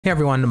Hey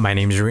everyone, my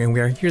name is Rewt and we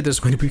are here. This is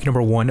going to be week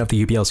number 1 of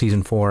the UBL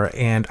Season 4,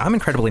 and I'm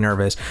incredibly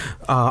nervous.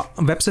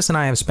 Vepsis and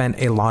I have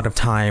spent a lot of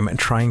time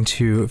trying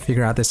to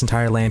figure out this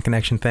entire LAN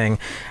connection thing,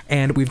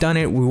 and we've done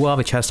it. We will have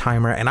a chess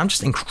timer, and I'm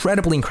just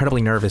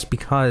incredibly nervous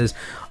because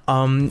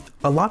a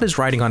lot is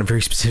riding on a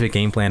very specific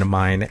game plan of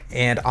mine,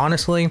 and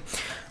honestly,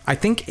 I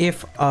think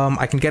if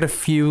I can get a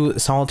few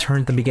solid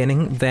turns at the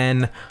beginning,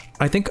 then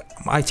I think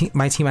my team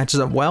matches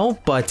up well,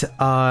 but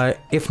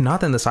if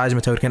not, then the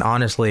Sawsbucks can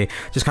honestly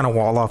just kind of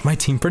wall off my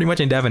team pretty much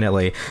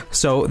indefinitely.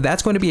 So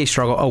that's going to be a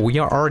struggle. Oh, we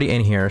are already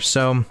in here,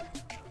 so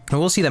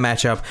we'll see the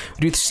matchup.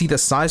 We do see the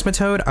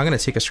Sawsbucks. I'm going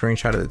to take a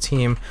screenshot of the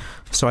team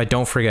so I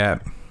don't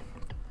forget.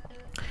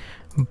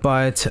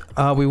 But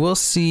we will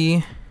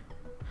see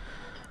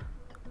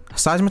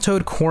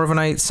Sawsbucks,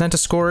 CORVIKNIGHT,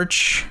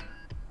 Centiskorch,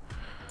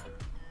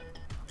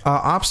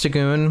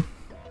 Obstagoon,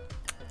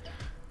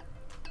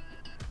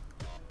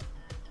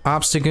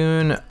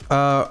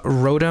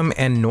 Rotom,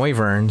 and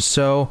Noivern.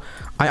 So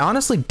I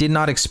honestly did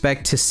not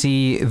expect to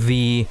see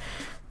the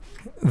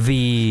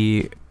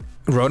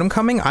Rotom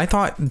coming. I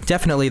thought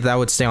definitely that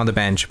would stay on the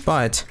bench,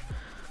 but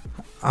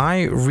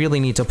I really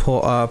need to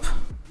pull up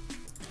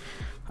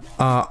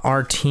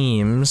our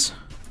teams,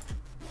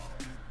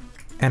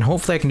 and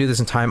hopefully I can do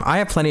this in time. I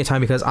have plenty of time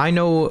because I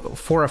know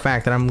for a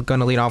fact that I'm going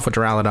to lead off with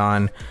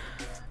Duraludon.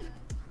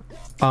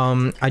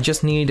 I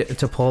just need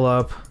to pull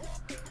up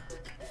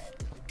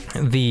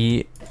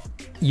the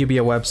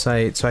UBL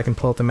website so I can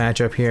pull up the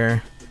matchup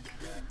here.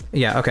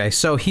 Yeah, okay,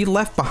 so he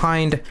left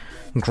behind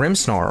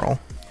Grimmsnarl,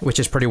 which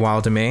is pretty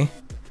wild to me.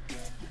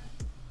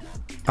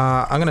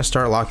 I'm gonna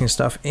start locking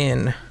stuff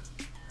in.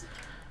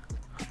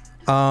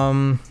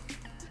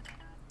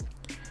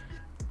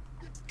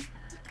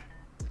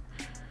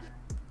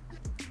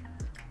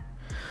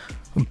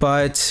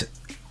 But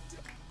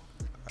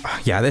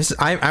yeah,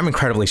 I'm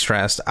incredibly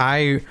stressed.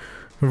 I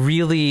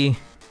really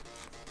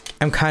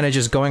am kind of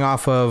just going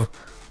off of,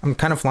 I'm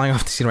kind of flying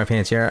off the seat of my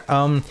pants here.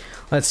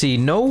 Let's see,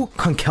 no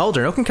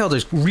Conkeldurr. No Conkeldurr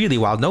is really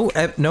wild. No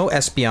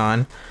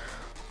Espeon.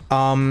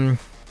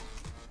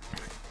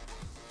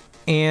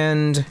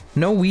 And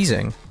no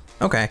Weezing.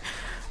 Okay,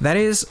 that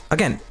is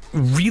again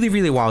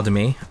really wild to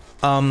me.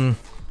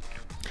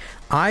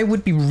 I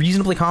would be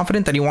reasonably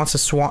confident that he wants to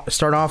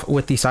start off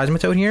with the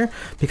Sawsbucks here,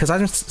 because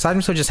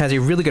Sawsbucks just has a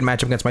really good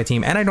matchup against my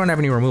team, and I don't have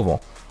any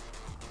removal.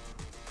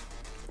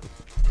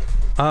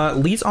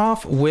 Leads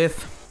off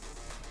with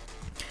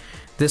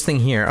this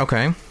thing here.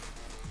 Okay,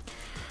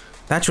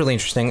 that's really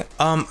interesting.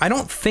 I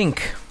don't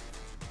think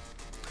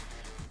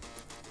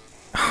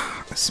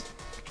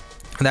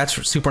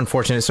that's super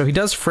unfortunate. So he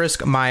does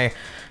frisk my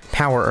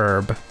Power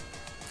Herb,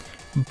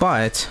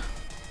 but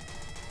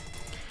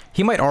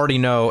he might already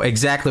know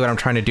exactly what I'm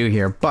trying to do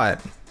here. But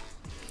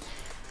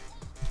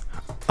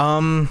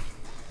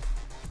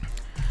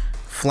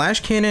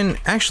Flash Cannon,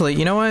 actually,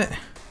 you know what?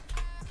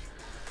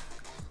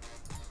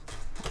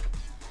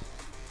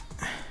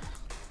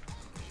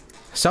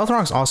 Stealth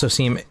Rocks also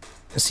seem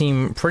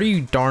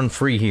pretty darn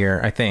free here,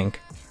 I think.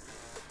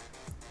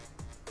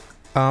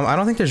 I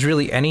don't think there's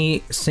really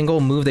any single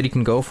move that he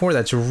can go for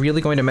that's really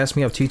going to mess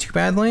me up too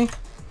badly.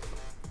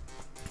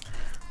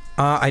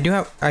 I do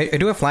have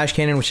Flash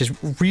Cannon, which is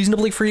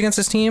reasonably free against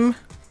this team.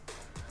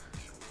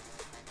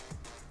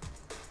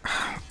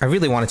 I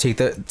really want to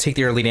take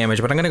the early damage,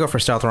 but I'm gonna go for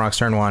Stealth Rocks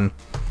turn 1.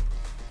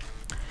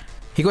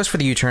 He goes for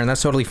the U-turn.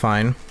 That's totally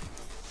fine.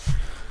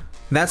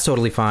 That's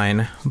totally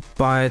fine,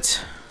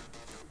 but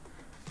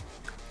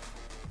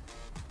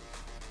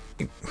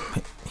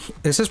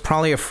this is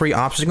probably a free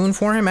Obstagoon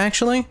for him,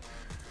 actually.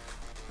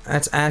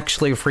 That's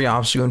actually a free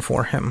Obstagoon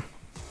for him.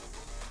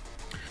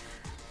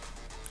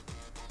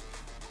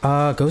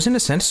 Goes into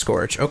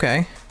Centiskorch.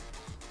 Okay.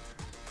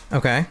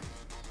 Okay.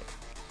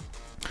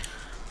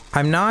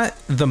 I'm not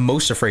the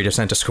most afraid of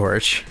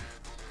Centiskorch,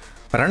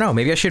 but I don't know,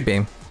 maybe I should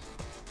be.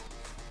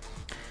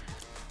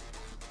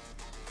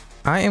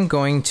 I am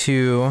going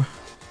to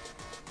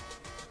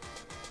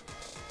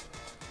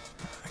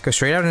go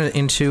straight out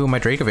into my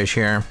Dracovish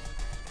here.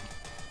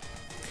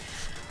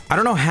 I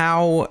don't know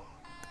how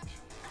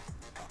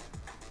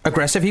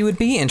aggressive he would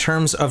be in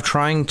terms of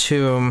trying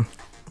to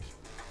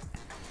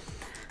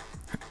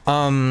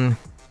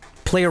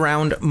play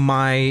around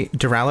my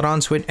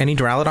Duraludon switch, any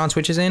Duraludon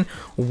switches in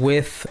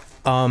with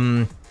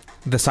the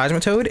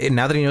Sawsbucks, and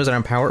now that he knows that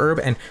I'm Power Herb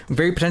and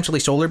very potentially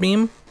Solar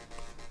Beam.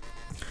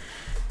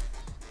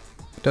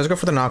 Does go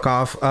for the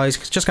knockoff.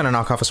 He's just gonna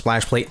knock off a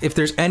Splash Plate. If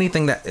there's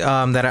anything that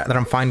that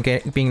I'm fine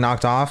being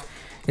knocked off,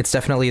 it's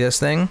definitely this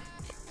thing.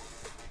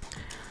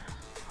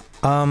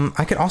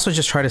 I could also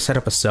just try to set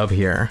up a sub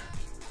here.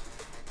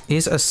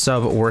 Is a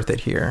sub worth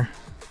it here?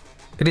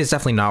 It is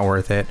definitely not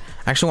worth it.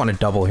 I actually want to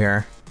double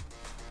here.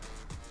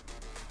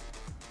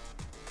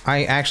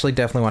 I actually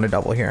definitely want to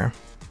double here.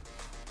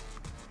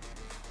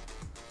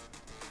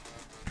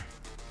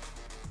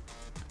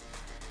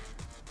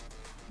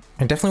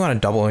 I definitely want to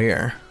double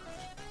here.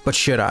 But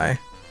should I?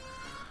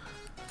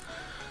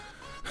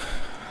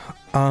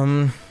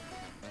 I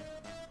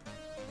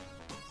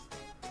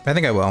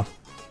think I will.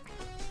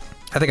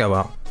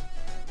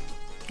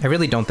 I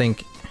really don't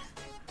think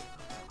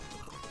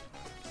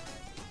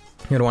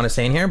you'd want to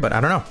stay in here, but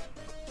I don't know.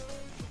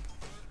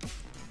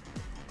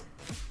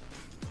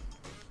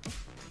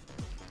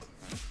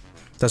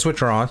 Let's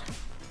withdraw.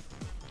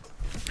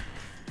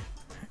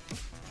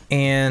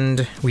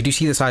 And we do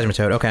see the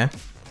Seismitoad. Okay.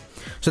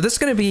 So this is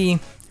going to be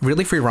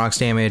really free rocks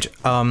damage.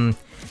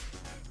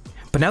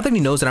 But now that he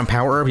knows that I'm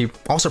Power Herb, he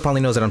also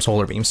probably knows that I'm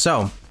Solar Beam.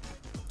 So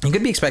he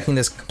could be expecting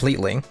this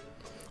completely.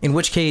 In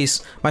which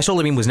case, my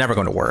Solar Beam was never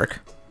going to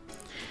work.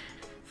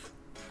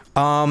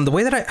 The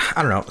way that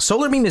I don't know.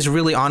 Solar Beam is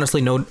really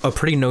honestly a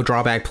pretty no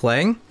drawback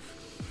play.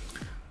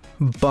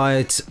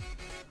 But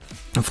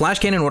Flash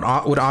Cannon would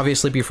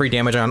obviously be free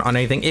damage on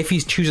anything if he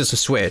chooses to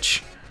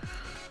switch.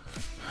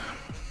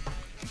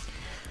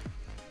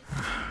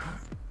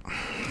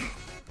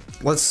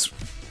 I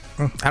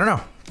don't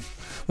know.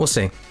 We'll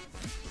see.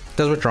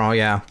 Does withdraw,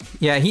 yeah.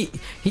 Yeah, he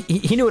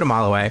knew it a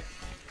mile away.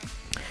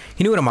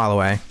 He knew it a mile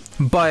away.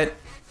 But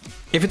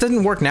if it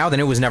doesn't work now, then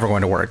it was never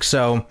going to work.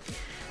 So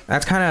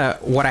that's kind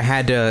of what I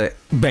had to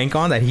bank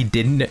on, that he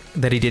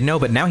didn't know,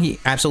 but now he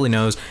absolutely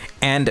knows.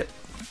 And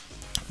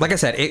like I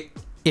said,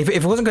 if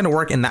it wasn't going to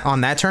work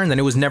on that turn, then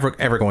it was never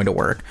ever going to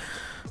work.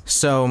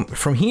 So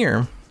from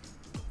here,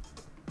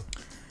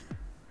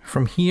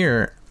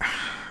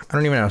 I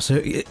don't even know. So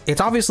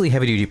it's obviously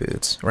heavy duty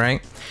boots,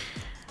 right?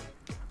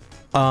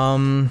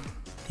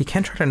 He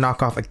can try to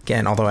knock off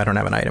again, although I don't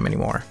have an item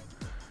anymore.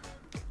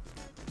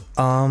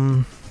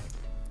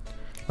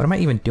 What am I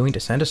even doing to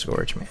send a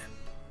Scourge, man?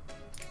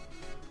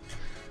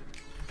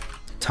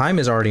 Time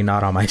is already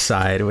not on my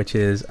side, which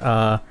is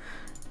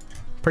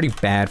pretty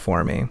bad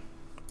for me.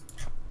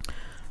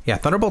 Yeah,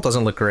 Thunderbolt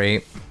doesn't look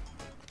great.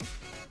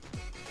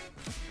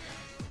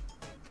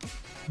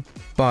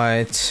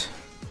 But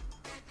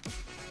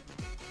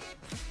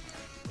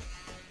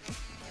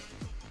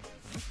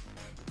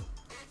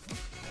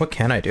what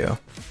can I do? You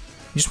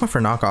just went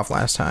for knockoff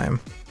last time.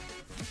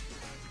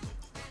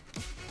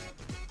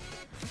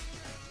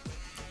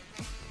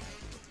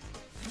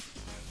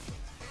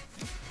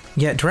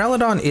 Yeah,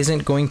 Duraludon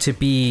isn't going to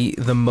be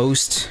the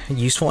most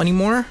useful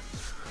anymore.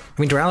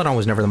 I mean, Duraludon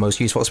was never the most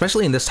useful,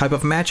 especially in this type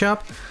of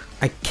matchup.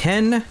 I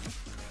can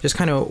just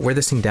kind of wear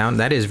this thing down.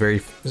 That is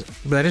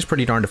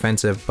pretty darn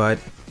defensive, but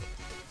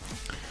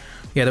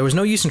yeah, there was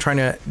no use in trying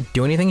to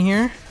do anything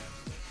here.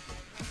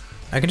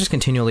 I could just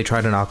continually try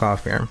to knock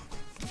off here.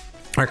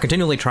 Or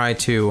continually try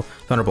to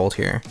Thunderbolt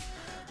here.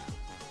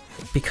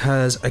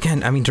 Because,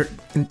 again, I mean,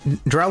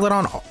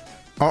 Duraludon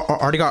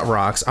already got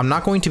rocks. I'm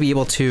not going to be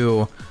able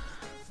to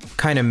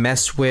kind of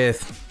mess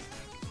with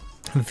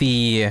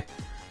the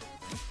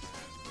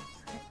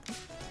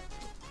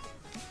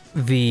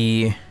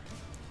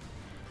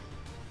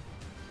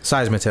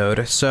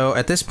Seismitoad. So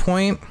at this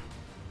point,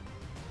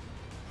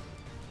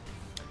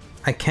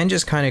 I can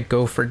just kind of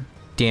go for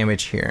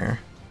damage here.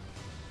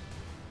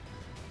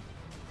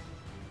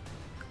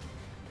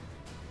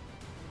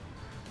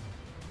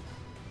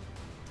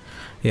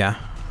 Yeah,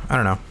 I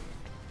don't know.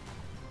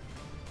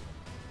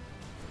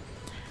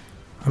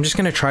 I'm just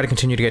gonna try to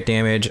continue to get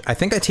damage. I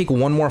think I take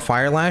one more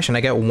Fire Lash and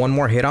I get one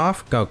more hit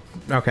off. Go.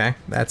 Okay,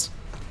 that's...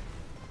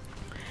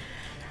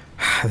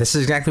 This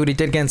is exactly what he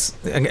did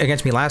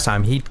against me last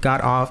time. He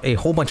got off a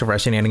whole bunch of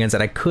rush shenanigans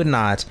that I could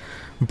not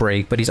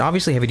break, but he's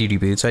obviously heavy duty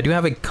boots, so I do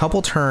have a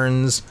couple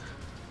turns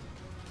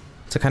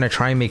to kind of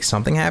try and make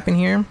something happen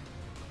here.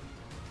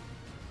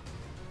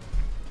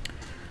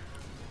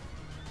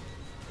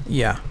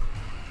 Yeah.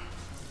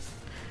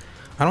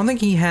 I don't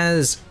think he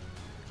has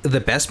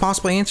the best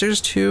possible answers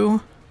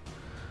to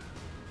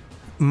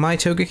my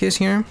Togekiss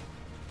here.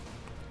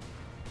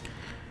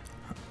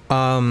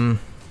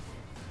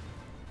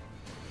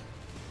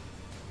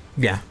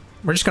 Yeah,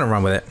 we're just gonna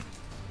run with it.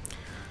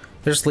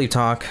 There's Sleep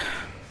Talk.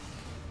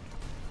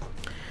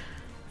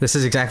 This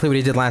is exactly what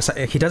he did last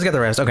time. He does get the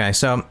rest. Okay,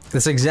 so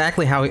this is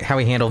exactly how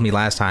he handled me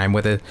last time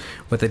with a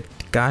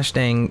gosh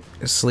dang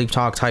Sleep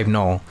Talk type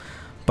null.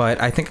 But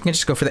I think I can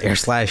just go for the Air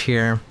Slash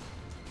here.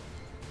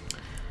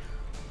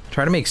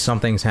 Try to make some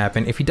things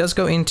happen. If he does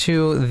go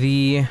into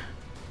the...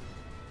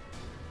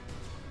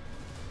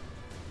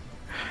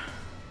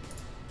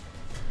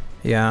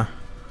 Yeah.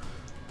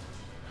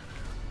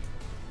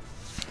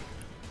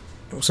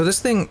 So this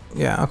thing...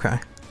 Yeah, okay.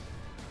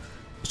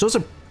 So it's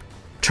a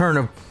turn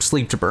of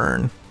Sleep to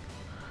Burn.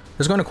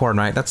 There's going to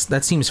Coordinate.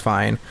 That seems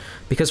fine.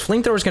 Because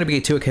Flamethrower is going to be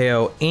a 2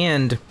 KO,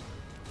 and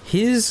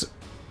his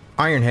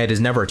Iron Head is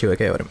never a 2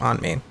 KO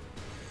on me.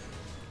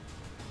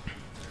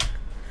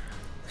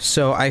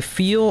 So I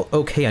feel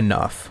okay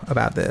enough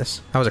about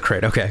this. That was a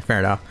crit. Okay, fair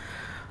enough.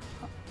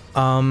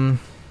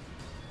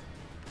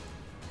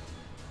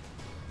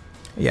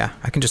 Yeah,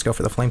 I can just go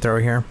for the Flamethrower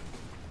here.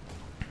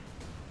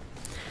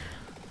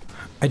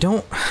 I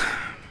don't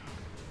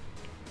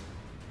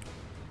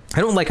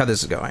like how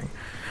this is going,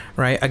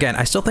 right? Again,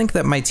 I still think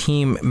that my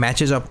team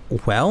matches up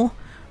well,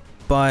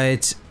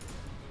 but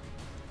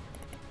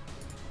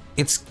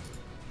it's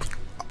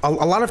a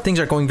lot of things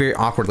are going very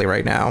awkwardly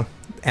right now,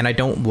 and I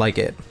don't like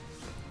it.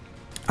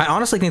 I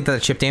honestly think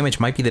that chip damage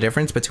might be the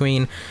difference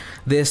between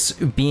this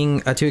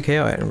being a 2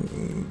 KO.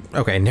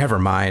 Okay, never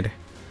mind.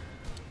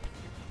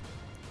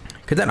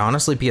 Could that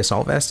honestly be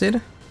Assault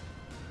Vested?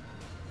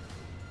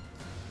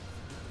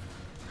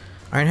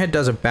 Ironhead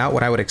does about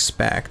what I would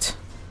expect.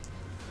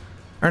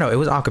 Or no, it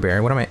was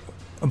Akaberry. What am I?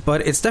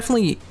 But it's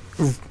definitely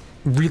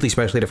really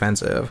specially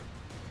defensive.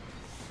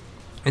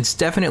 It's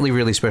definitely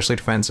really specially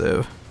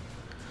defensive.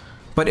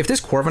 But if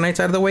this Corviknight's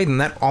out of the way, then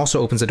that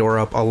also opens the door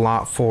up a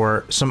lot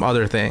for some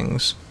other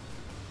things.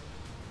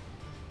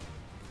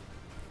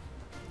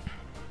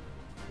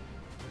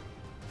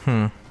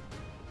 I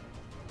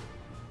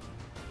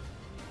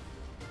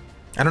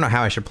don't know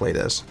how I should play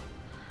this.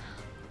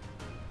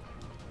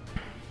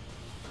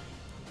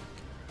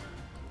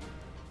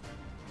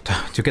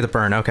 To get the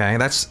burn, okay.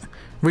 That's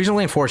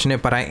reasonably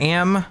unfortunate, but I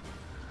am...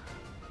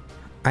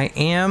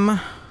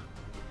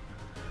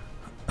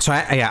 So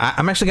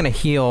I'm actually gonna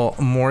heal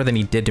more than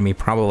he did to me,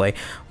 probably.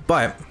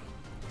 But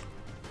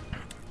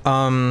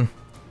I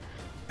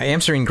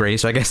am Serene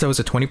Grace, so I guess that was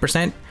a 20%.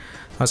 That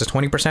was a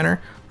 20%er.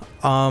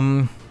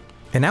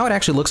 And now it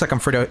actually looks like I'm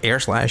free to Air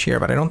Slash here,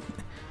 but I don't...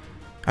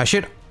 I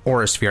should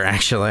Aura Sphere,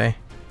 actually.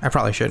 I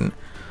probably shouldn't.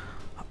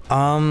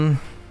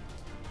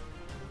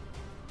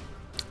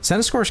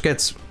 Centiskorch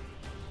gets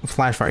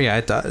Flash Fire. Yeah,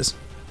 it does.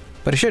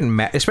 But it shouldn't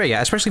matter.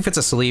 Yeah, especially if it's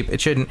asleep, it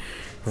shouldn't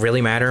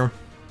really matter.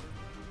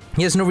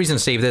 He has no reason to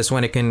save this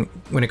when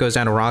it goes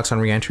down to rocks on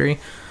re-entry.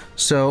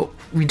 So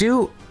we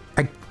do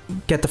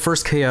get the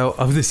first KO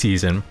of the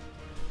season.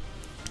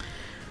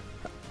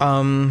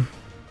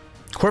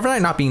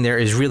 Corviknight not being there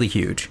is really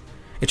huge.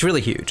 It's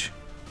really huge.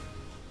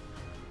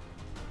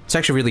 It's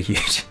actually really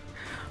huge.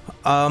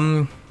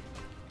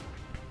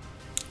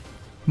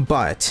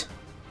 But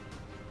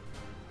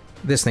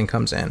this thing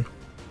comes in.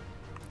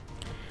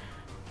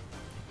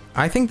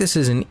 I think this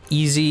is an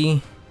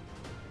easy...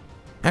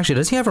 Actually,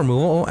 does he have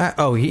removal?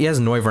 Oh, he has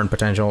Noivern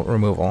potential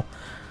removal.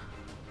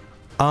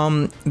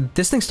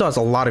 This thing still has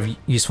a lot of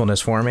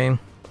usefulness for me.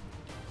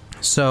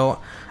 So,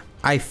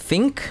 I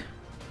think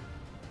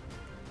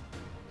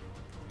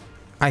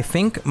my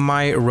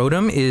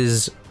Rotom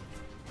is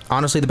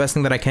honestly the best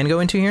thing that I can go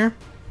into here.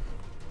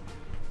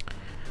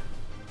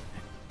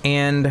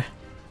 And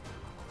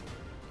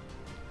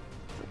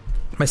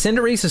my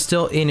Cinderace is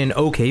still in an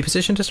okay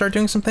position to start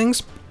doing some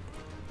things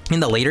in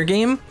the later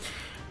game.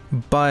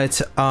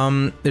 But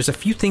there's a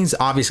few things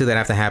obviously that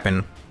have to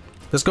happen.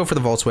 Let's go for the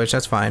Volt Switch.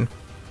 That's fine.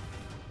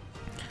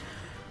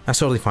 That's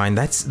totally fine.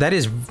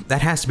 That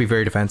has to be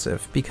very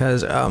defensive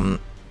because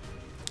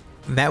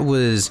that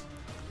was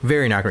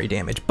very not great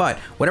damage. But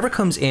whatever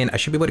comes in, I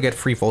should be able to get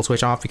free Volt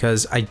Switch off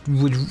because I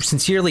would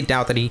sincerely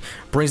doubt that he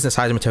brings the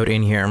Seismitoad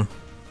in here,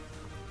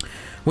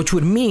 which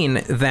would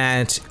mean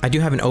that I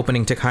do have an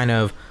opening to kind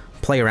of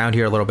play around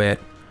here a little bit.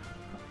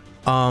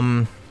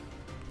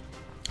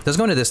 Let's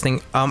go into this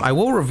thing. I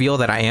will reveal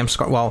that I am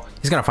scarfed. Well,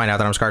 he's gonna find out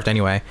that I'm scarfed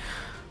anyway.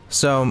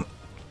 So,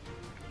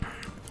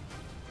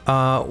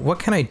 what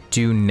can I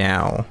do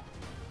now?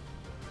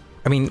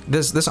 I mean,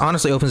 this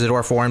honestly opens the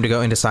door for him to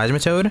go into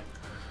Seismitoad.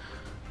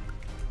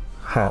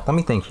 Huh, let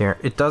me think here.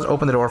 It does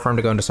open the door for him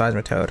to go into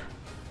Seismitoad.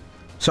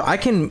 So I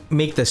can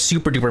make the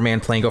super duper man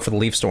play and go for the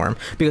Leaf Storm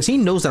because he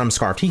knows that I'm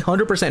scarfed. He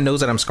 100% knows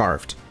that I'm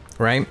scarfed,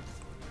 right?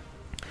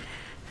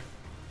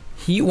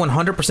 He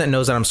 100%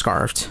 knows that I'm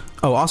scarfed.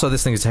 Oh, also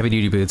this thing is heavy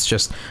duty boots.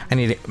 Just, I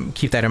need to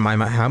keep that in my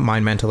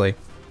mind mentally.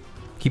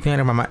 Keep that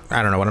in my mind.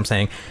 I don't know what I'm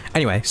saying.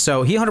 Anyway,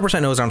 so he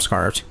 100% knows I'm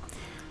scarfed.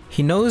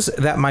 He knows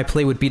that my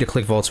play would be to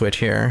click Volt Switch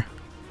here.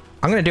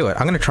 I'm going to do it.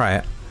 I'm going to try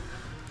it.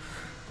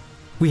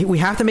 We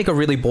have to make a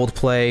really bold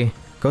play.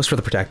 Goes for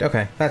the Protect.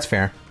 Okay, that's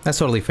fair. That's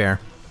totally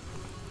fair.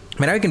 I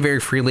mean, I can very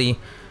freely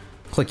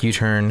click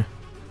U-turn.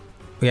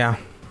 Yeah.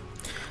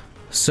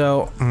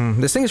 So,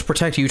 this thing is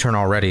Protect U-turn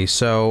already,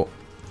 so...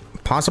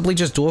 Possibly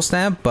just dual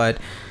stab, but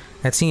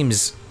that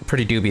seems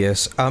pretty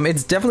dubious.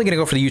 It's definitely going to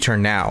go for the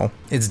U-turn now.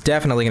 It's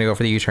definitely going to go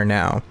for the U-turn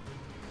now.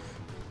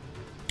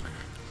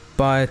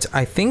 But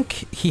I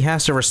think he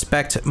has to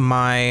respect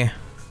my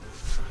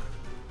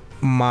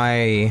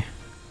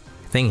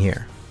thing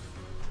here.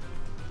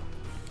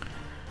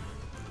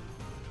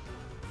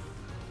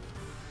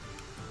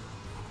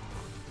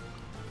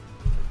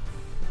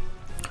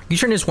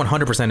 U-turn is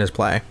 100% his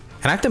play.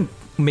 And I have to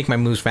make my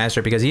moves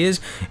faster because he is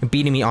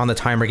beating me on the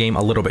timer game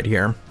a little bit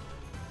here.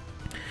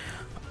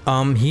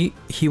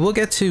 He will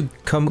get to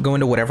go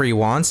into whatever he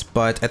wants,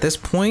 but at this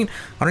point,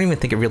 I don't even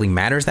think it really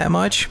matters that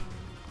much.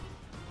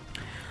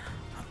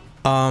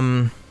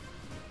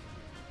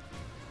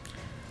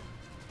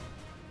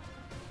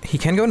 He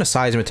can go into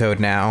Seismitoad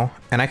now,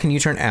 and I can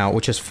U-turn out,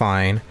 which is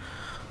fine.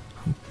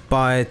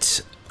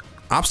 But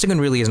Obstagoon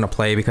really isn't a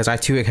play because I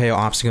 2 KO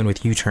Obstagoon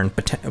with U-turn,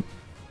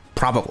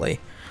 probably.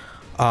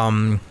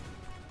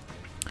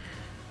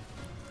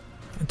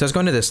 It does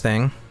go into this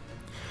thing.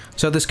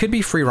 So this could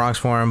be free rocks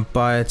for him,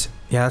 but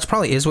yeah, that's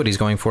probably is what he's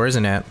going for,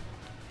 isn't it?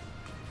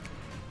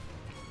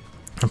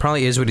 It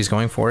probably is what he's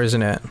going for,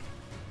 isn't it?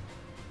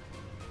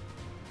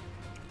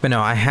 But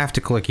no, I have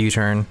to click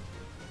U-turn.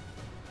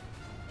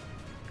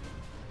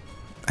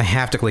 I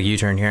have to click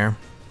U-turn here.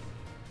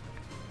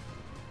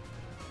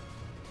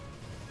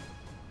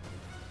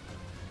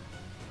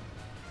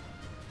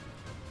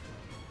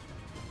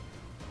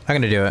 I'm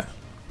gonna do it.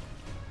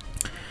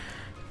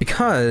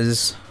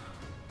 Because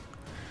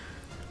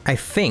I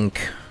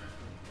think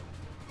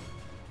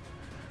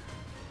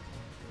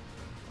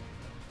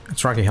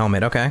it's Rocky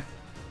Helmet, okay.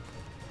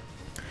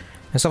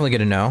 That's definitely good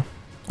to know.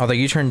 Although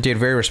U-turn did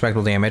very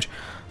respectable damage.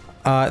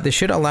 This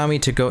should allow me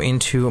to go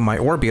into my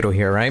Orbeetle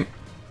here, right?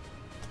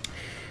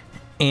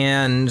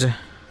 And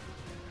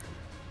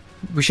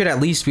we should at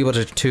least be able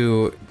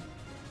to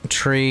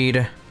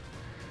trade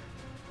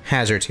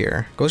hazards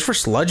here. Goes for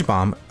Sludge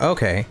Bomb.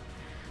 Okay.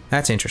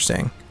 That's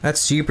interesting. That's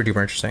super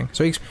duper interesting.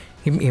 So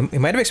he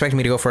might have expected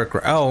me to go for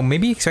a... Oh,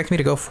 maybe he expected me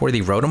to go for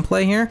the Rotom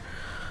play here.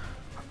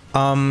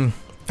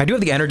 I do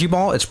have the Energy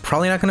Ball. It's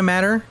probably not going to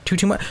matter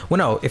too much. Well,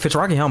 no. If it's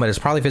Rocky Helmet, it's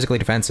probably physically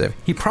defensive.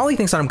 He probably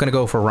thinks that I'm going to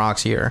go for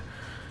Rocks here.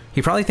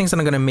 He probably thinks that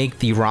I'm going to make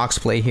the Rocks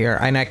play here.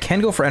 And I can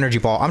go for Energy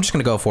Ball. I'm just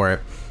going to go for it.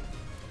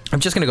 I'm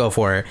just going to go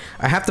for it.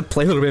 I have to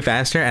play a little bit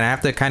faster, and I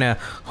have to kind of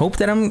hope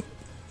that I'm...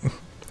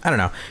 I don't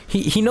know.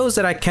 He knows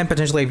that I can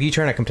potentially have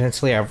U-turn. I can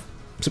potentially have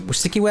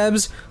Sticky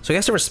Webs. So he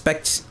has to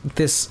respect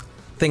this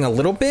thing a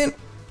little bit.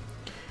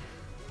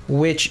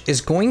 Which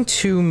is going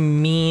to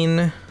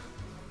mean...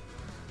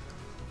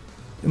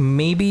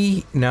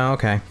 Maybe... No,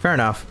 okay. Fair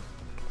enough.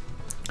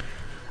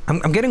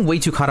 I'm getting way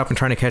too caught up in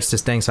trying to catch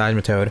this dang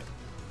Seismitoad.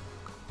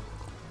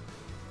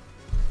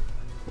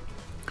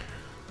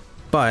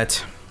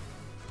 But...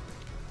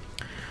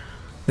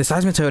 the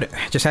Seismitoad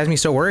just has me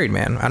so worried,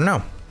 man. I don't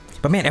know.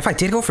 But man, if I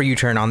did go for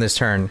U-turn on this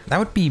turn, that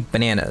would be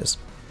bananas.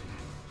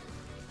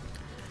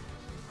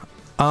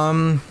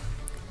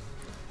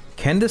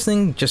 Can this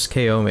thing just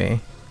KO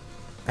me?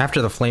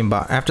 After the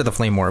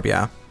Flame Orb,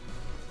 yeah.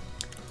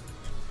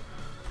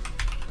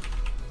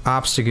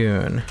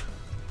 Obstagoon.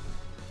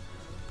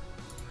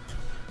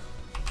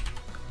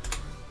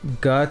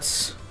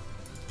 Guts.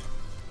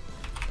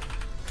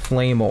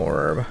 Flame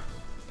Orb.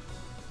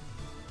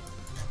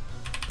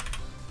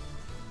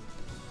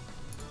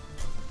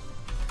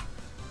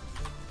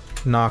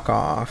 Knock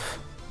off.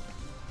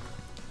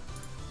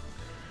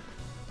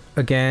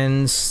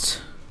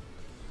 Against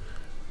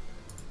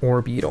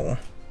Orbeetle.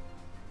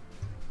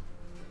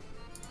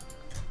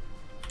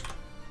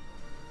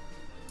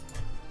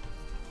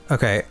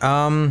 Okay,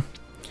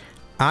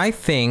 I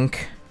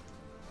think...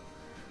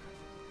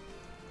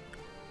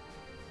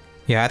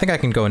 yeah, I think I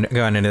can go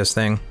into this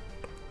thing.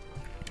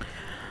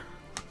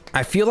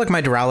 I feel like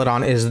my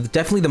Duraludon is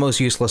definitely the most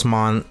useless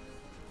Mon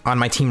on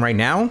my team right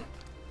now.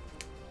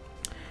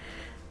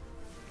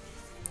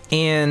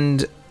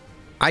 And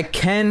I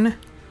can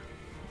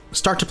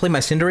start to play my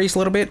Cinderace a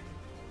little bit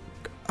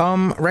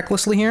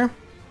recklessly here.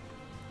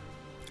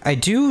 I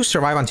do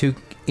survive on 2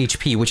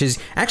 HP, which is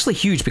actually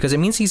huge because it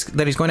means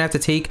that he's going to have to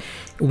take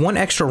 1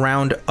 extra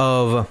round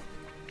of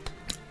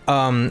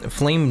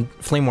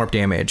Flame Warp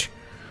damage.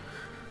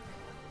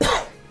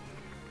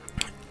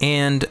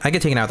 And I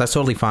get taken out. That's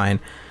totally fine.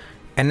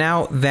 And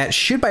now that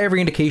should by every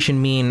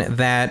indication mean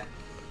that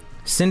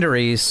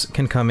Cinderace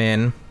can come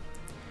in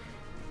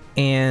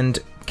and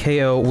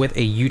KO with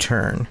a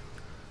U-turn.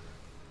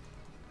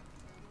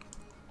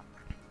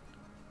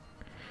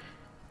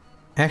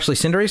 Actually,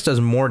 Cinderace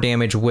does more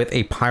damage with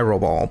a Pyro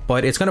Ball,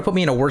 but it's going to put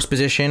me in a worse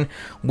position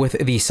with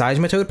the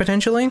Seismitoad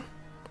potentially.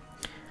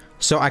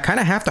 So I kind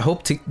of have to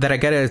hope that I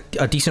get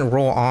a decent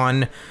roll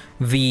on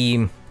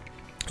the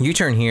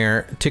U-turn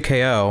here to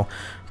KO.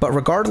 But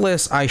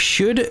regardless, I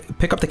should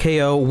pick up the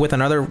KO with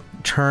another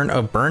turn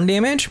of burn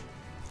damage.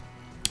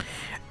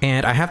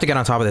 And I have to get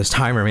on top of this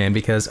timer, man,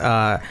 because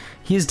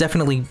he is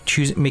definitely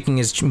making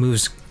his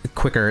moves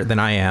quicker than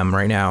I am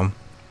right now.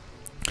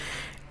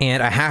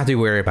 And I have to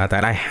worry about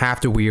that. I have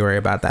to worry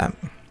about that.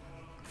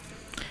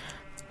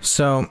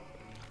 So,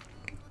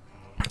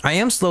 I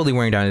am slowly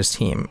wearing down his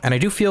team, and I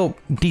do feel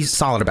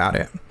solid about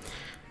it.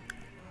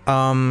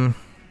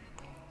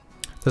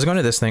 Let's go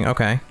into this thing.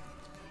 Okay.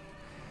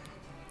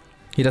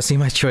 He does see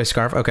my Choice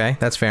Scarf. Okay,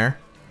 that's fair.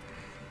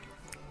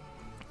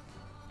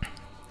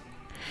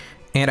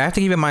 And I have to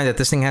keep in mind that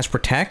this thing has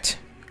Protect,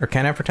 or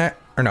can have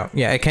Protect, or no,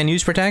 yeah, it can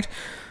use Protect.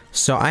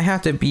 So I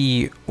have to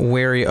be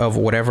wary of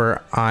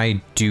whatever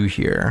I do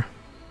here.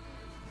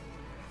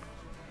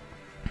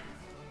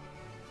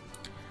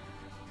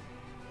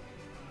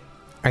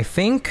 I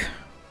think...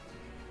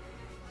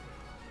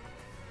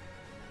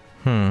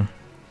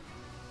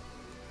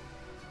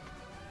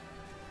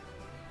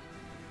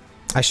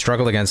 I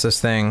struggled against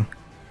this thing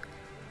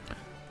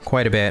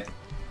quite a bit.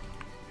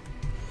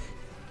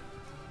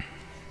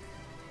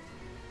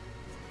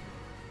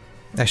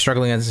 I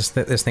struggle against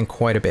this thing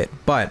quite a bit,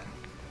 but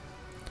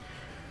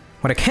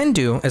what I can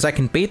do is I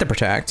can bait the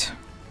Protect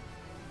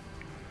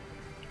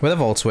with a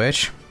Volt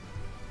Switch,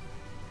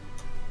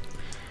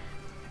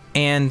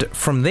 and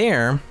from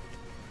there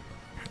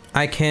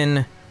I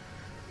can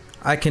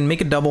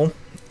make a double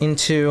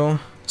into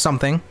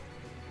something,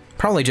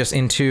 probably just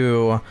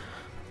into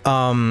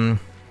my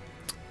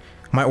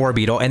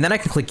Orbeetle, and then I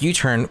can click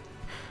U-turn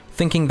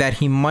thinking that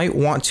he might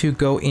want to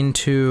go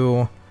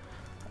into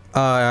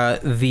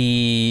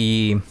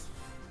the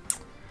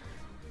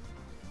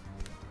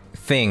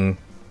thing,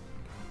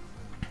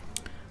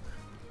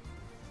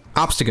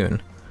 Obstagoon,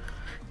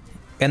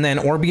 and then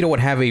Orbeetle would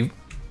have it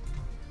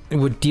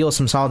would deal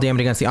some solid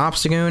damage against the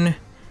Obstagoon. It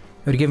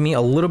would give me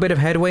a little bit of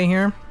headway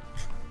here,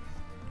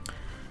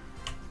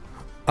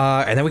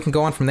 and then we can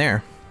go on from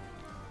there.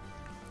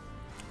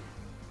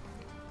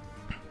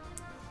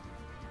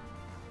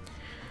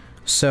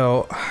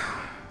 So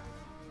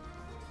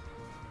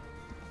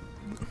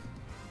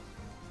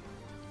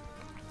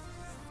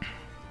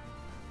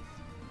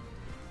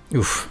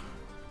oof,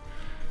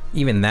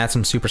 even that's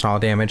some super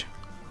solid damage.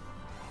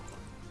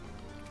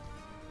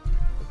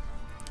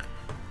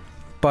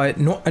 But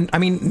no, I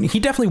mean, he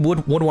definitely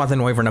would want the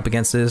Noivern up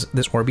against this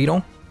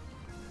Orbeetle.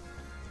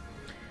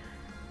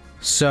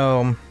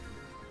 So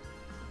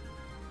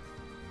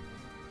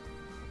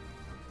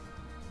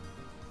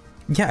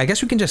yeah, I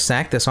guess we can just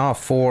sack this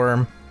off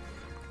for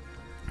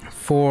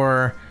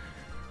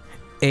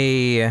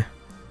a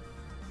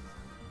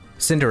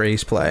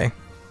Cinderace play.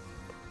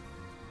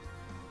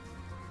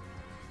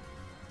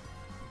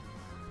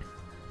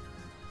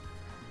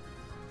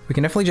 We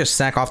can definitely just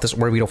sack off this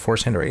Orbeetle for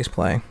Cinderace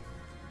play.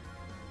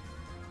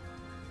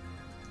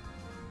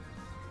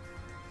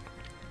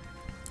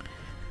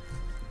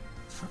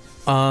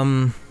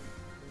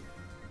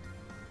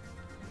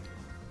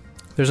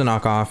 There's a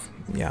knockoff,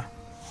 yeah.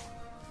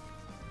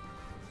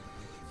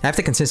 I have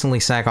to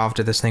consistently sack off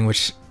to this thing,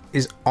 which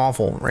is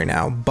awful right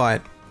now,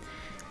 but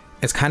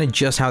it's kind of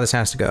just how this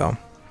has to go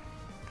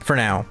for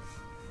now.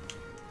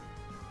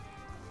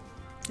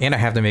 And I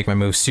have to make my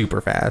move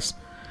super fast.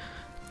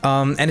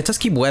 And it does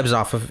keep webs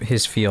off of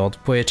his field,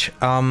 which,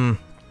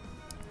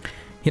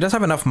 he does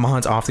have enough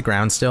mons off the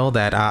ground still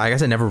that, I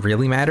guess it never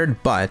really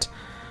mattered, but,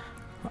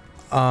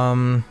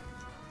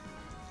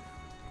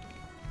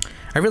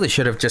 I really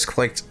should have just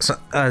clicked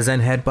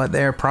Zen Headbutt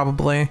there,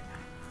 probably.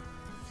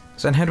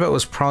 Zen Headbutt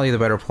was probably the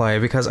better play,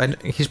 because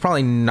he's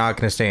probably not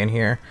going to stay in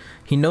here.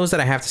 He knows that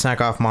I have to sack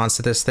off mons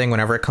to this thing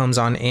whenever it comes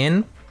on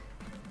in.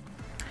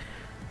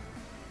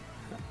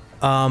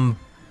 So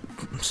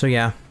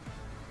yeah.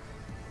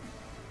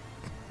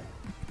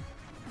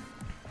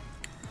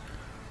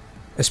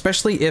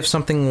 Especially if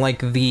something like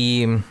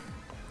the...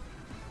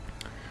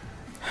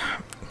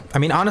 I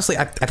mean, honestly,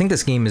 I think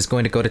this game is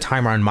going to go to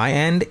timer on my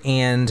end,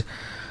 and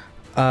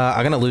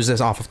I'm going to lose this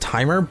off of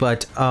timer,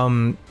 but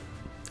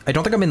I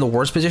don't think I'm in the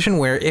worst position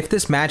where if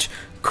this match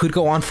could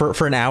go on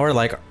for an hour,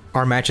 like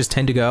our matches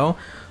tend to go,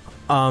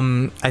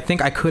 I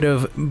think I could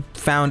have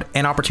found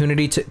an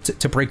opportunity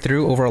to break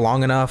through over a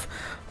long enough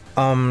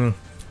game,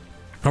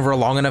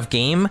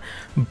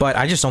 but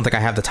I just don't think I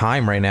have the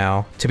time right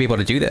now to be able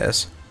to do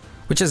this,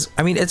 which is,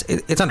 I mean,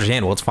 it's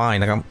understandable. It's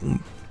fine. Like I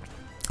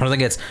don't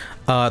think it's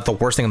the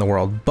worst thing in the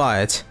world,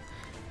 but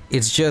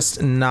it's just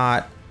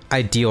not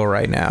ideal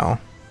right now.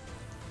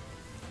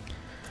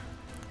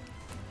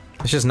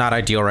 It's just not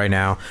ideal right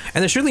now,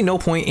 and there's really no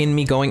point in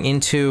me going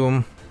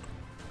into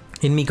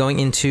the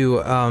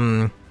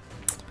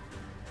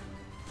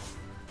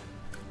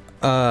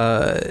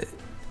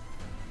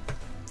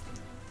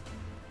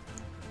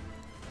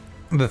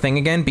thing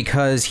again,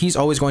 because he's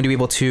always going to be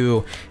able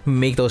to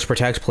make those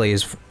protect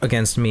plays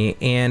against me,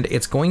 and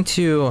it's going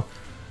to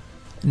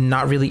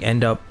not really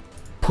end up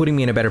putting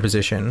me in a better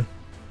position.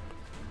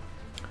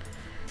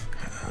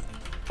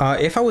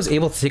 If I was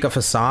able to take a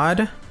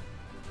Facade...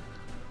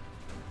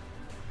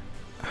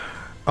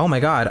 Oh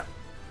my god,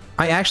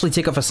 I actually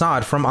take a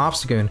Facade from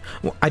Obstagoon.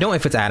 I don't know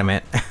if it's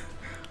Adamant,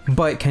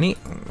 but can he...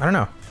 I don't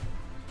know.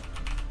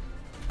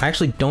 I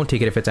actually don't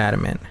take it if it's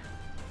Adamant.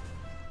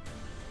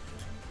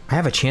 I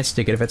have a chance to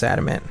take it if it's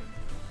Adamant.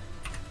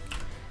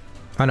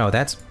 Oh no,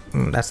 that's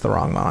the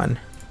wrong Mon.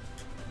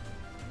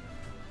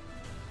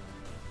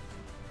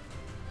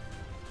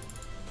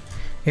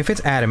 If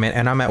it's Adamant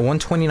and I'm at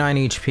 129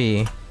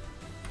 HP...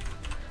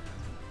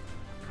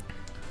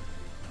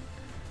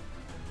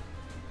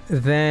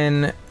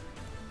 then...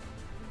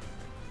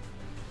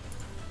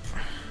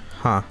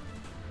 Huh.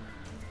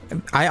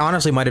 I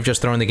honestly might have just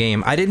thrown the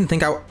game. I didn't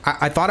think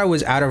I thought I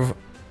was I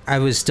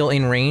was still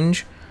in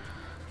range.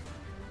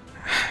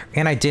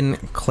 And I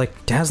didn't click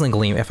Dazzling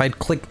Gleam. If I'd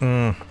clicked...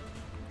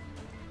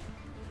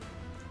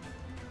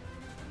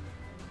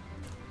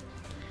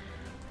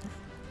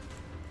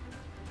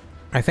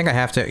 I think I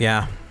have to,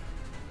 yeah.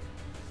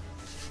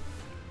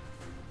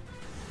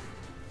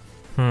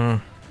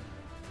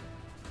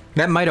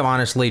 That might have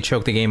honestly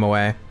choked the game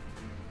away.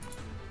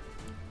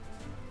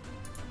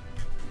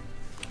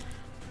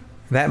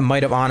 That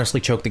might have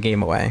honestly choked the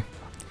game away.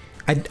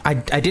 I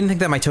didn't think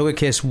that my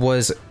Togekiss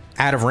was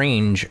out of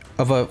range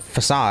of a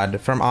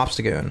Facade from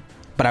Obstagoon,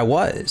 but I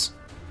was.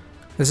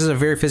 This is a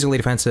very physically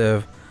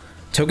defensive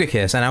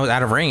Togekiss, and I was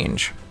out of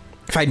range.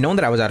 If I'd known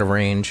that I was out of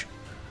range,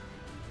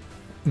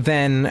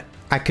 then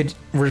I could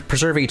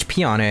preserve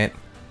HP on it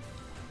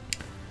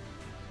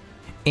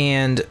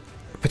and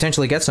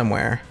potentially get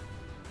somewhere.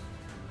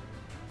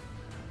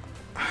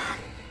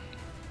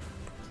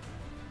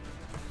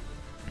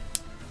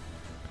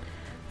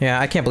 Yeah,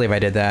 I can't believe I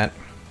did that.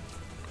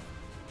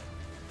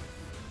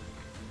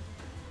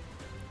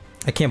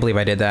 I can't believe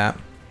I did that.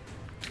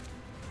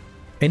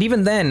 And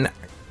even then,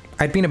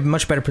 I'd be in a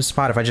much better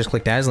spot if I just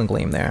clicked Dazzling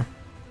Gleam there.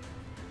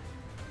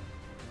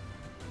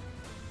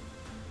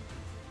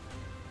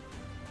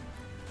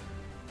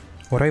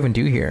 What do I even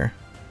do here?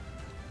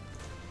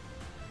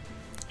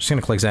 Just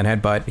gonna click Zen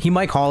Headbutt. He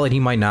might call it, he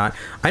might not.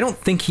 I don't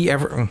think he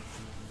ever...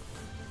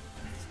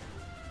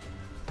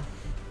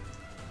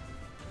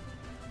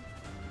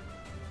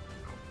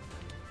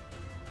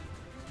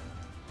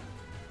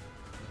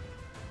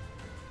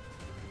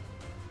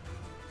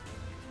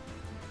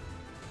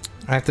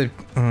 I have to...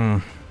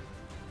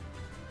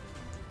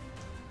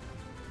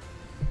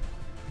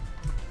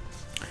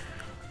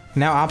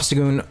 Now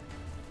Obstagoon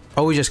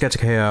always just gets a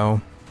KO.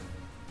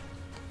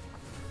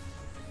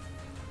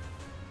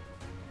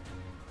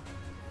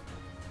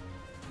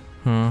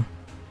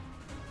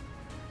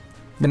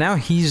 But now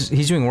he's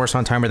doing worse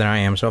on timer than I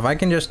am, so if I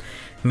can just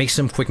make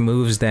some quick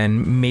moves,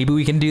 then maybe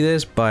we can do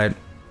this, but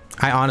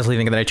I honestly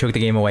think that I took the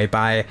game away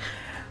by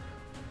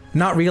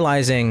not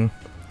realizing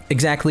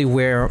exactly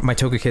where my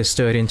Togekiss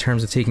stood in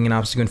terms of taking an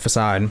Obstagoon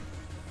Facade.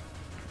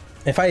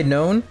 If I had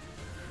known,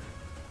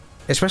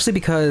 especially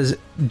because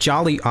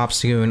Jolly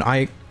Obstagoon,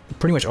 I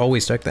pretty much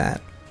always took that.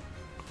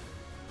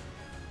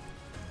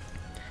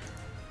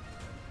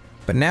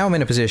 But now I'm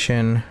in a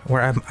position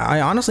where I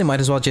honestly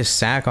might as well just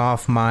sack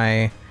off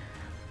my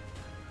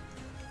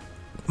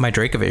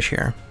Dracovish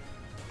here.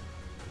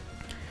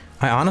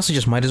 I honestly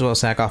just might as well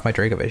sack off my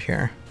Dracovish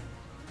here.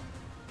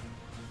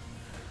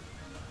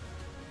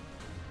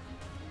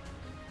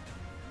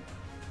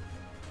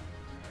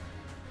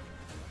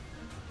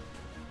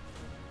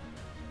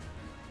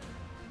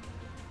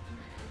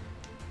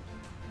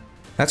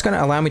 That's going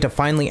to allow me to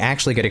finally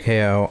actually get a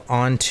KO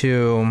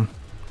onto...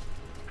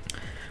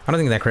 I don't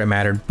think that crit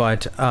mattered,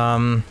 but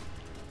that's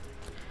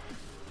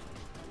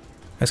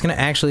going to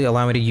actually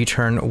allow me to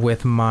U-turn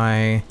with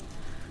my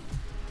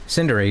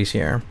Cinderace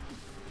here.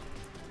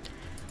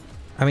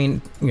 I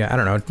mean, yeah, I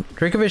don't know.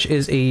 Dracovish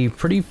is a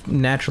pretty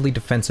naturally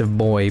defensive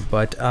boy,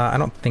 but I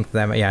don't think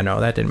that... Yeah, no,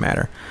 that didn't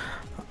matter.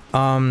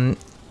 And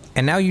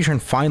now U-turn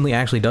finally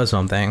actually does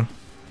something.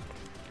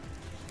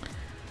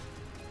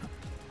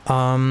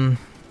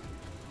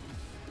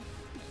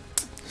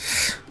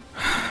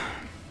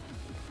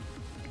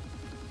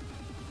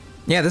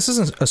 Yeah, this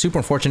isn't a super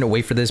unfortunate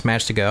way for this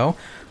match to go,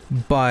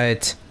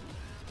 but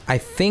I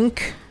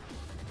think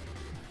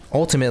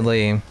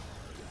ultimately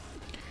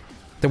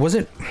there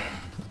wasn't...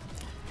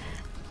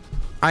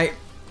 I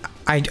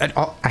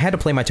had to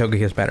play my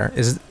Togekiss better,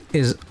 is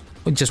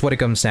just what it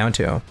comes down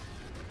to.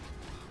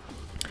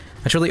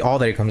 That's really all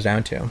that it comes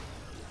down to.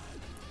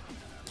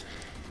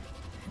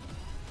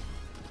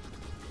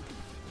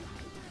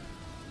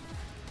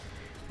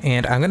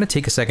 And I'm going to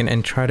take a second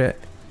and try to...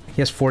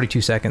 He has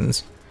 42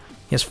 seconds.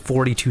 He has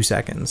 42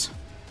 seconds.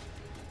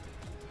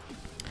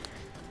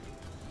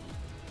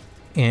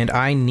 And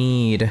I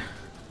need...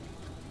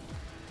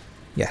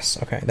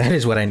 Yes, okay, that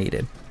is what I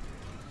needed.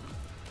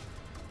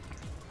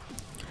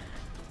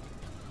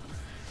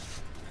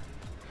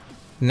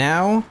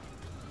 Now,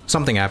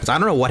 something happens. I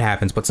don't know what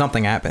happens, but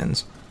something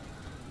happens.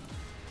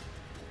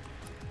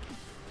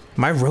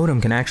 My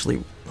Rotom can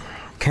actually...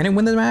 Can it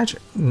win the match?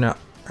 No.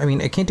 I mean,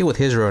 it can't deal with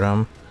his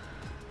Rotom.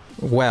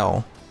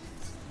 Well...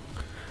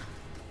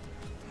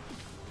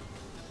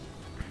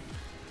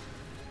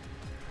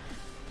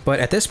 But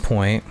at this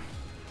point,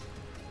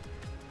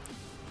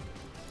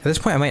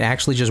 I might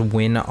actually just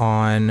win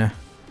on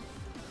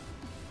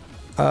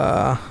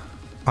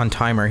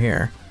timer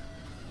here.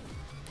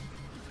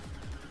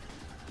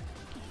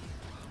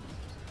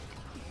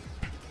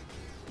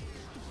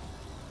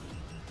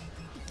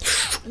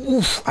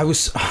 Oof, I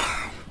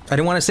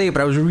didn't want to say it,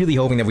 but I was really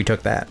hoping that we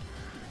took that.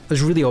 I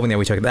was really hoping that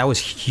we took it. That was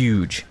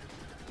huge.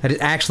 That is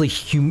actually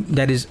huge.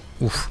 That is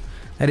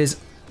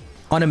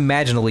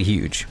unimaginably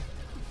huge.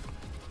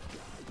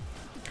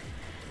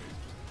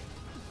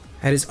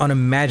 That is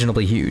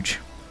unimaginably huge.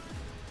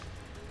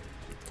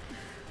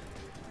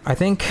 I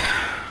think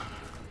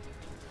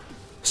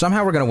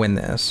somehow we're gonna win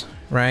this,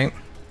 right?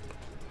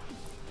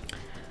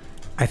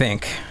 I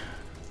think.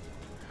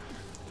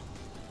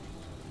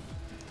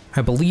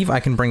 I believe I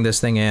can bring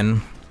this thing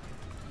in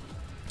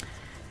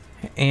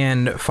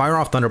and fire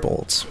off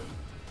Thunderbolts.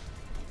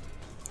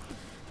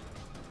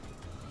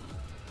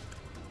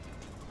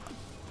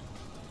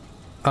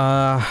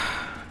 And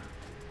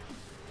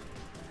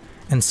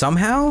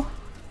somehow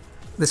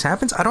this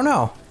happens? I don't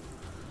know.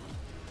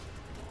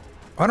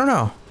 I don't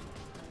know.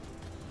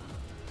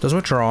 Does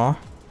withdraw.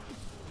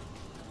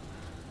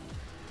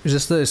 Is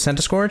this the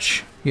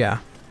Centiskorch? Yeah.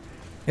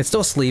 It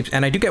still sleeps,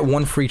 and I do get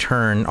one free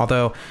turn,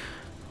 although...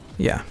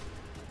 Yeah.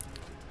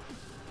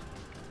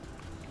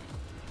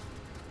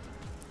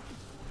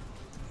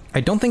 I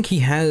don't think he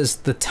has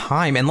the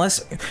time,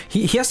 unless...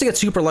 He has to get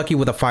super lucky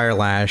with a Fire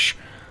Lash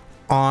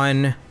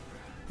on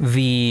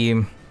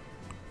the...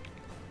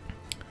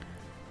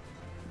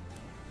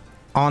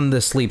 on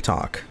the Sleep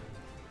Talk.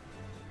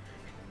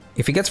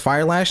 If he gets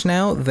Fire Lash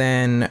now,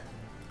 then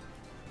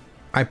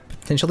I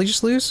potentially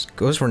just lose?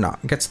 Goes for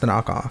gets the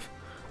knockoff.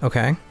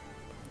 Okay.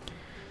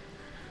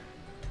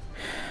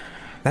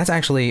 That's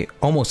actually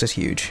almost as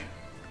huge.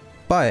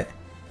 But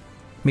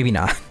maybe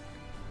not.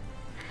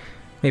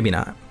 Maybe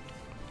not.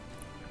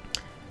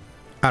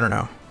 I don't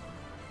know.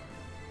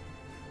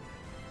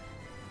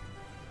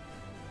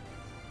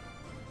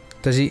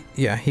 Does he?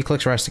 Yeah, he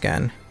clicks rest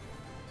again.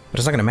 But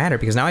it's not going to matter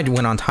because now I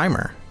win on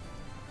timer.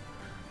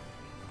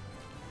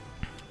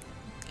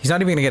 He's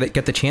not even going to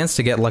get the chance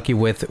to get lucky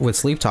with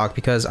Sleep Talk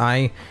because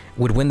I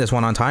would win this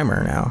one on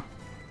timer now.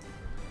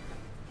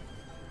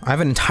 I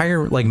have an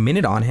entire, like,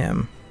 minute on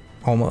him.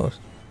 Almost.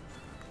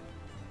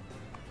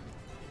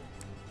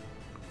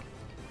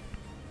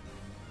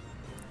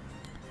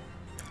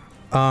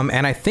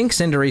 And I think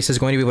Cinderace is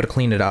going to be able to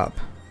clean it up.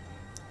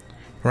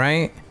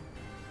 Right?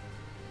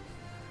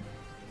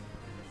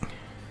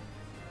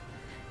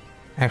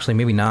 Actually,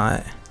 maybe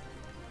not.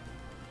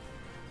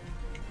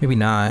 Maybe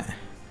not.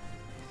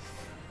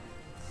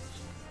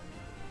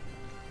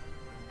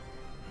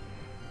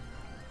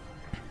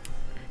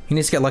 He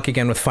needs to get lucky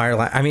again with Fire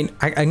Lash. I mean,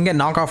 I can get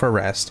knockoff or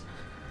rest.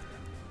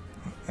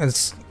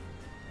 That's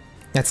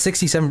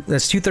 67.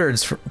 That's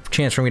 2/3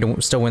 chance for me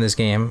to still win this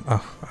game.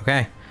 Oh,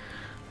 okay.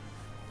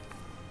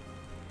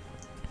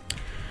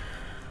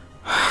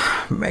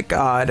 My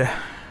God,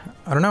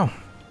 I don't know.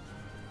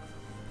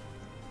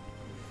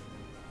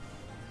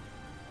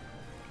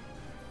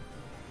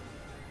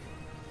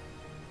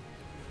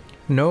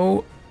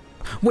 No.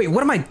 Wait,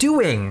 what am I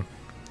doing?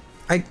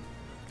 I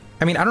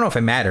mean, I don't know if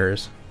it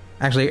matters.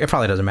 Actually, it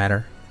probably doesn't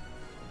matter.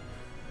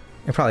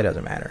 It probably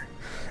doesn't matter.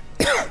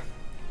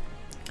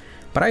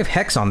 But I have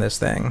Hex on this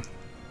thing.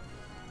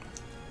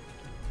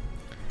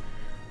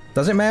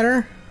 Does it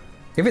matter?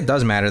 If it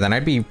does matter, then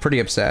I'd be pretty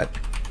upset.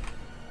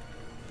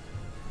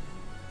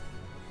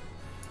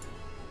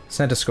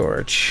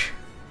 Centiskorch.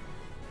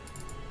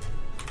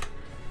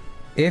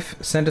 If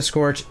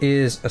Centiskorch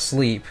is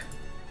asleep...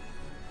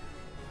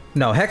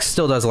 No, Hex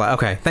still does less.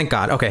 Okay, thank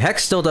God. Okay,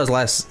 Hex still does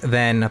less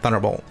than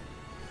Thunderbolt.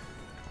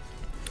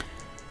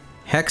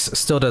 Hex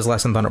still does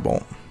less than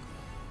Thunderbolt.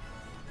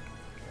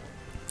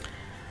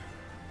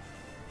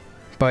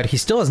 But he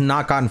still has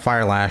not gotten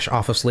Fire Lash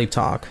off of Sleep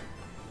Talk.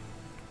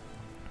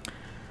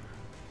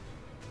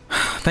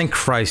 Thank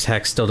Christ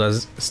Hex still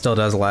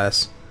does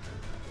less.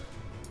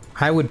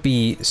 I would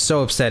be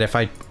so upset if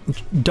I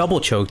double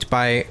choked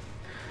by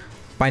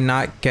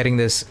not getting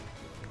this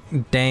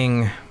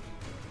dang...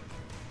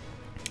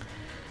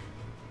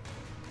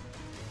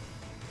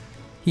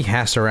 He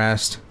has to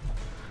rest.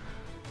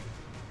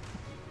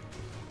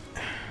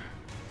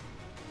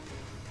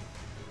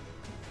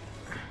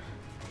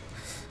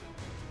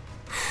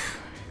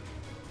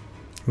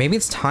 Maybe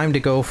it's time to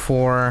go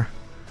for...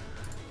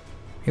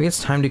 Maybe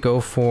it's time to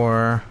go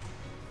for...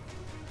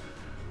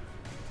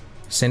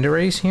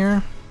 Cinderace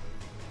here?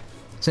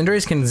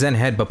 Cinderace can Zen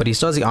Headbutt, but he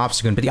still has the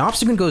Obstagoon. But the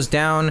Obstagoon goes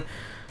down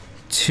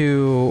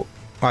to...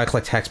 Oh, I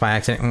clicked Hex by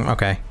accident.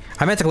 Okay.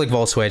 I meant to click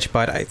Volt Switch,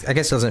 but I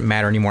guess it doesn't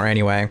matter anymore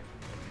anyway.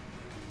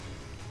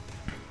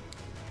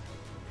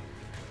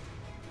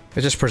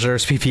 It just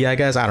preserves PP, I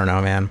guess? I don't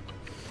know, man.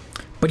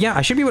 But yeah,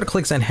 I should be able to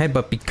click Zen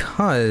Headbutt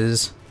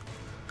because...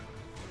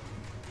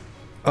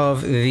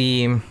 of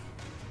the...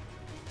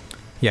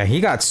 Yeah, he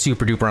got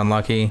super duper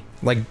unlucky.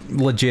 Like,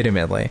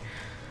 legitimately.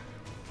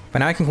 But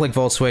now I can click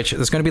Volt Switch.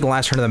 This is going to be the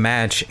last turn of the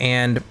match,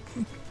 and...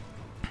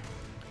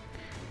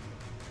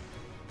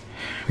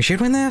 we should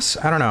win this?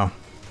 I don't know.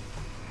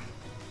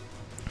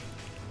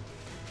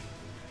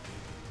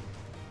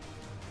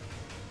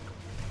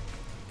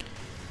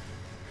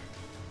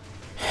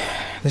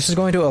 This is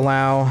going to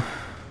allow...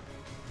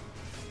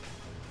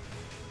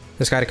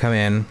 this guy to come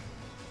in.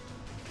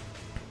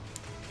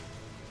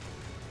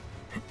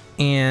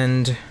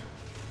 And...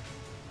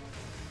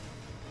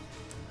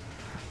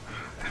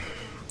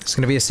 it's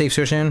going to be a safe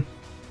switch in.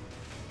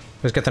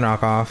 Let's get the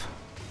knockoff.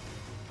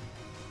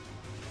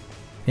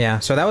 Yeah,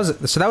 so that was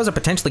a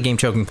potentially game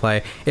choking play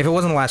if it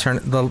wasn't the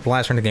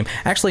last turn of the game.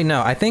 Actually,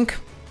 no, I think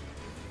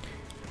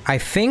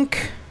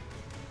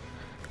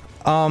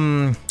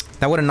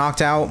that would have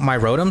knocked out my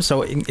Rotom,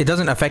 so it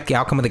doesn't affect the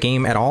outcome of the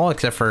game at all,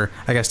 except for,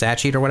 I guess, stat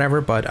sheet or whatever,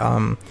 but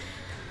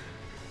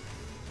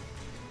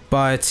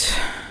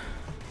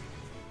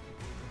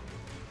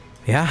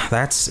yeah,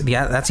 that's the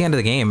end of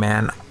the game,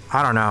 man.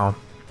 I don't know.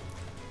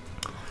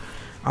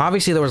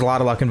 Obviously, there was a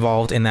lot of luck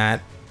involved in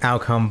that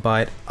outcome,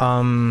 but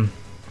I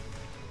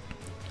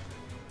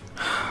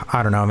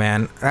don't know,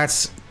 man.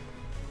 That's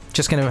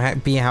just gonna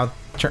be how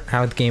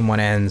the game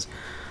one ends.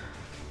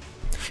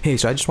 Hey,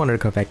 so I just wanted to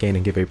come back in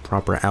and give a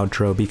proper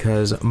outro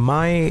because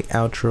my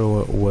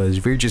outro was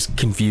very just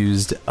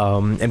confused.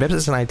 And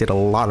Vepsis and I did a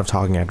lot of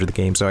talking after the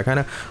game, so I kind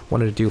of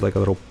wanted to do like a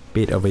little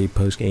bit of a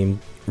post-game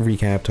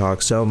recap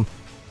talk. So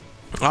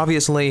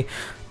obviously,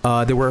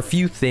 there were a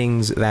few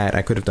things that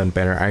I could have done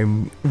better.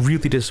 I'm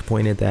really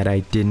disappointed that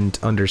I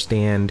didn't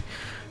understand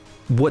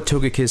what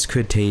Togekiss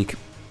could take,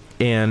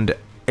 and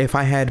if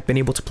I had been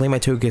able to play my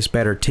Togekiss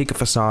better, take a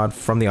Facade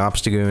from the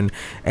Obstagoon,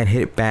 and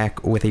hit it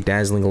back with a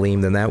Dazzling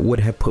Gleam, then that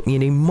would have put me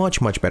in a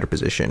much, much better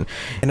position.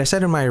 And I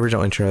said in my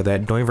original intro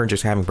that Noivern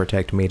just having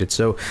Protect made it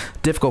so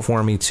difficult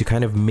for me to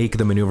kind of make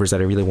the maneuvers that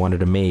I really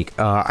wanted to make.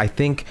 I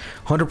think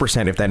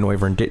 100% if that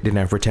Noivern didn't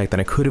have Protect, then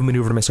I could have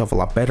maneuvered myself a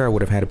lot better. I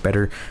would have had a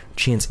better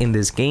chance in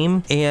this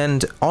game.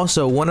 And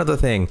also, one other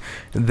thing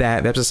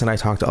that Vepsis and I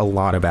talked a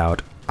lot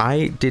about,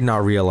 I did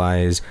not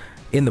realize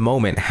in the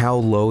moment how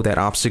low that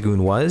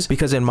Obstagoon was,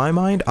 because in my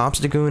mind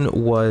Obstagoon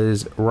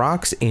was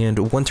rocks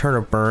and 1 turn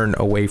of burn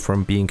away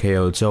from being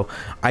KO'd. So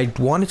I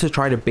wanted to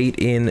try to bait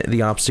in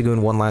the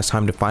Obstagoon one last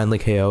time to finally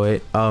KO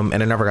it, and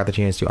I never got the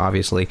chance to,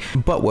 obviously.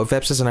 But what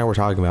Vepsis and I were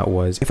talking about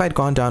was, if I'd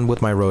gone down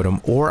with my Rotom,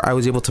 or I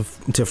was able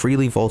to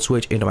freely Volt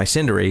Switch into my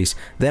Cinderace,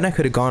 then I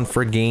could have gone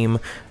for a game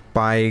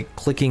by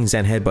clicking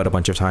Zen Headbutt a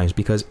bunch of times,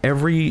 because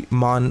every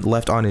Mon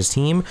left on his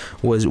team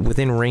was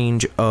within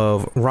range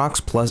of rocks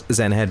plus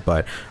Zen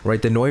Headbutt,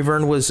 right? The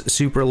Noivern was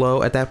super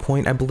low at that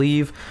point, I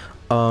believe.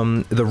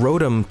 The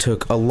Rotom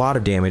took a lot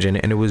of damage, and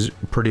it was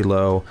pretty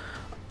low.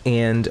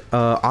 And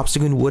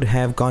Obstagoon would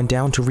have gone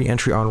down to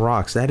re-entry on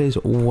rocks. That is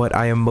what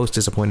I am most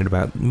disappointed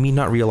about. Me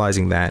not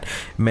realizing that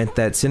meant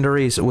that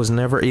Cinderace was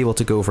never able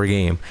to go for a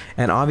game.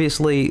 And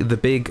obviously the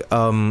big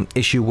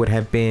issue would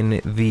have been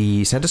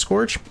the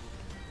Centiskorch.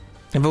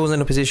 If it was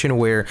in a position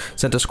where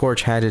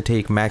Centiskorch had to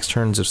take max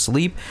turns of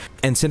sleep,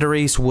 and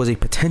Cinderace was a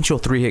potential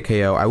 3-hit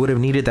KO, I would have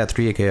needed that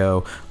 3-hit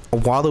KO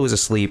while it was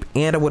asleep,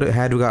 and I would have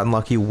had to have gotten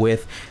lucky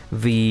with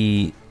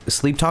the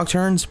Sleep Talk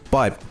turns,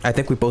 but I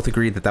think we both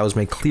agreed that that was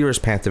my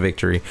clearest path to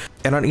victory.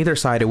 And on either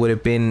side, it would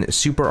have been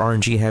super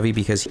RNG heavy,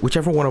 because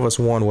whichever one of us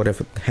won would have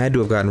had to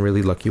have gotten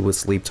really lucky with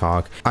Sleep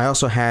Talk. I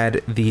also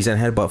had the Zen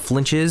Headbutt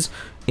flinches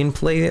in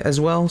play as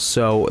well,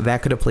 so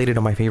that could have played it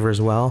in my favor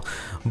as well.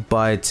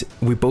 But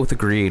we both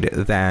agreed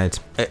that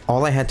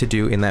all I had to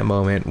do in that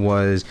moment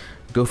was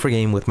go for a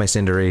game with my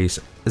Cinderace.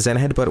 Zen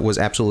Headbutt was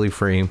absolutely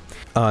free.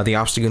 The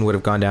Obstagoon would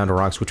have gone down to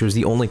rocks, which was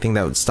the only thing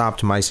that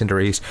stopped my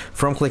Cinderace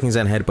from clicking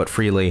Zen Headbutt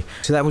freely.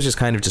 So that was just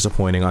kind of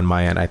disappointing on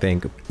my end, I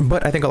think.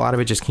 But I think a lot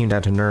of it just came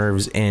down to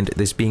nerves, and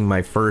this being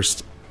my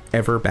first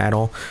ever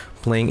battle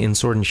playing in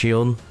Sword and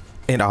Shield,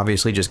 and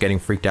obviously just getting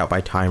freaked out by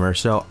timer.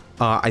 So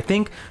I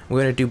think I'm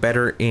going to do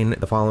better in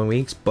the following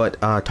weeks, but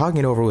talking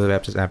it over with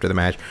Vepsis after the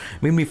match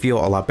made me feel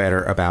a lot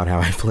better about how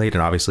I played,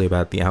 and obviously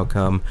about the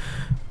outcome,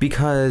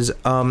 because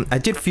I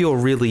did feel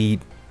really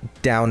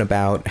down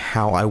about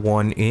how I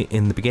won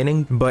in the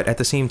beginning, but at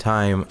the same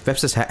time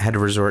Vepsis had to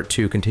resort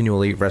to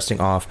continually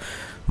resting off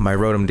my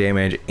Rotom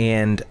damage,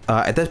 and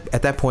at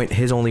that point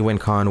his only win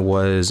con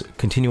was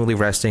continually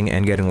resting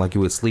and getting lucky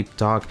with Sleep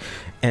Talk,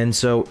 and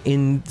so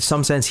in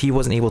some sense he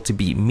wasn't able to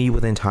beat me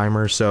within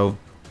timer. So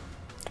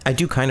I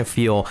do kind of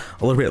feel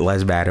a little bit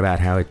less bad about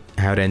how it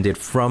ended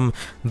from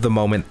the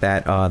moment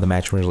that the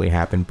match originally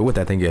happened. But with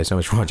that, thank you guys so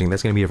much for watching.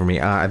 That's going to be it for me.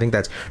 I think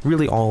that's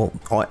really all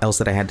else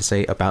that I had to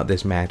say about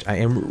this match. I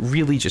am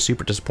really just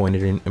super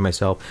disappointed in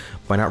myself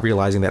by not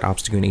realizing that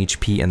Obstagoon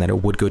HP and that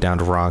it would go down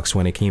to rocks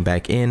when it came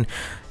back in.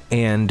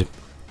 And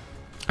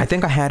I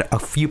think I had a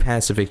few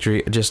paths to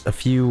victory, just a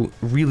few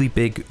really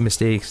big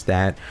mistakes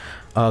that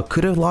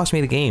could have lost me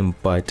the game,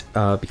 but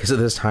because of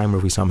this timer,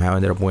 we somehow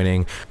ended up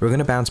winning. We're going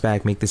to bounce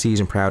back, make the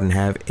season proud, and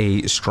have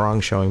a strong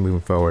showing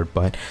moving forward.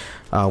 But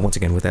once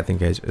again, with that,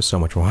 thank you guys so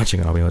much for watching,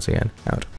 and I'll be once again out.